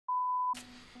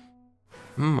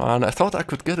Man, I thought I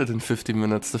could get it in 50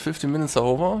 minutes. The 50 minutes are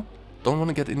over. Don't want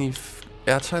to get any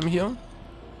airtime here.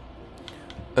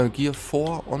 Gear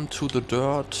 4 onto the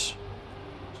dirt.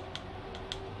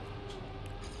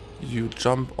 You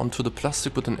jump onto the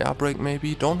plastic with an air brake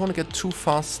maybe. Don't want to get too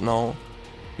fast now,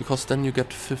 because then you get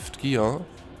 5th gear.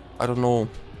 I don't know.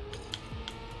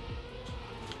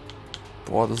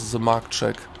 Boah, this is a Marc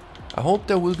check. I hope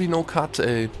there will be no cut,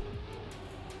 ey.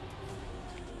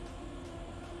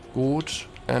 Good.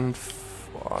 And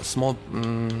small...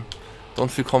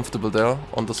 don't feel comfortable there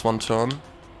on this one turn.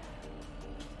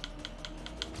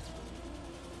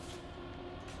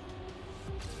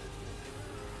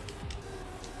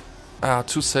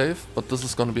 Too safe, but this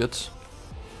is gonna be it.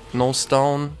 Nose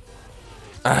down.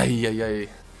 Eieiei.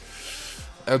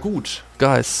 Gut,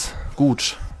 guys.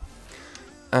 Gut.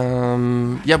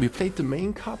 Yeah, we played the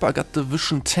main cup. I got the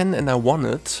Vision 10 and I won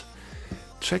it.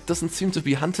 Track doesn't seem to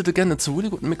be hunted again. It's a really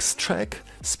good mixed track.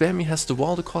 Spare Me has the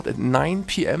world record at 9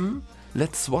 PM.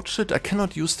 Let's watch it. I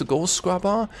cannot use the Ghost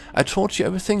Scrubber. I told you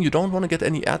everything. You don't want to get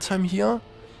any airtime here.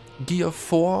 Gear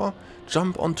 4.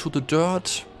 Jump onto the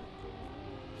dirt.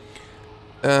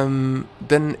 Then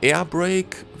air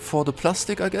brake for the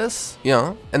plastic, I guess.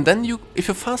 Yeah. And then you, if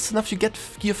you're fast enough, you get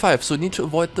Gear 5. So you need to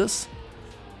avoid this.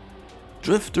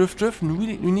 Drift, drift, drift.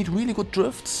 Really, you need really good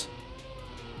drifts.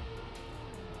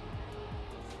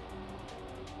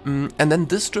 And then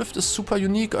this drift is super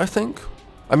unique, I think.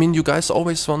 I mean, you guys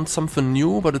always want something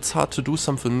new, but it's hard to do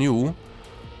something new.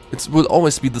 It will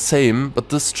always be the same, but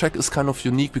this track is kind of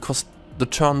unique because the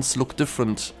turns look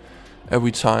different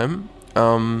every time.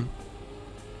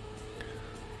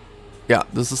 Yeah,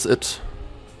 this is it.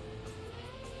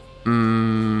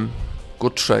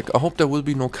 Good track. I hope there will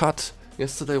be no cut.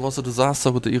 Yesterday was a disaster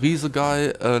with the Irise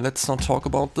guy. Let's not talk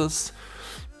about this.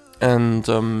 And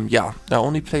yeah, I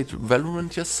only played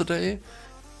Valorant yesterday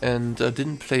and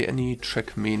didn't play any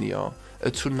Trackmania.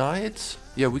 Tonight,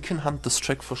 yeah, we can hunt this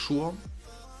track for sure.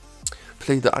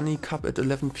 Play the Ani Cup at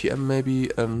 11 PM maybe,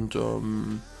 and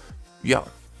yeah,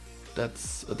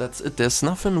 that's it. There's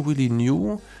nothing really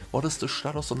new. What is the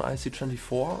status on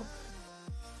IC24?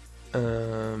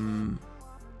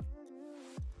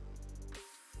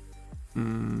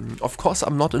 Of course,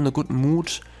 I'm not in a good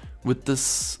mood with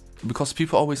this, because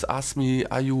people always ask me,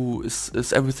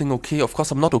 is everything okay? Of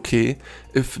course I'm not okay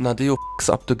if Nadeo f***s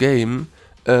up the game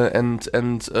and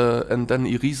then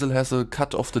Irisel has a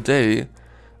cut of the day.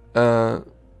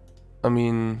 I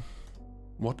mean,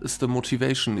 what is the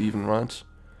motivation even, right?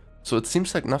 So it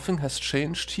seems like nothing has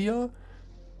changed here.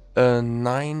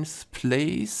 9th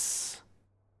place.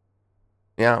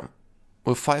 Yeah,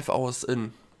 we're 5 hours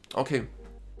in. Okay.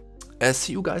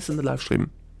 See you guys in the live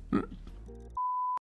stream.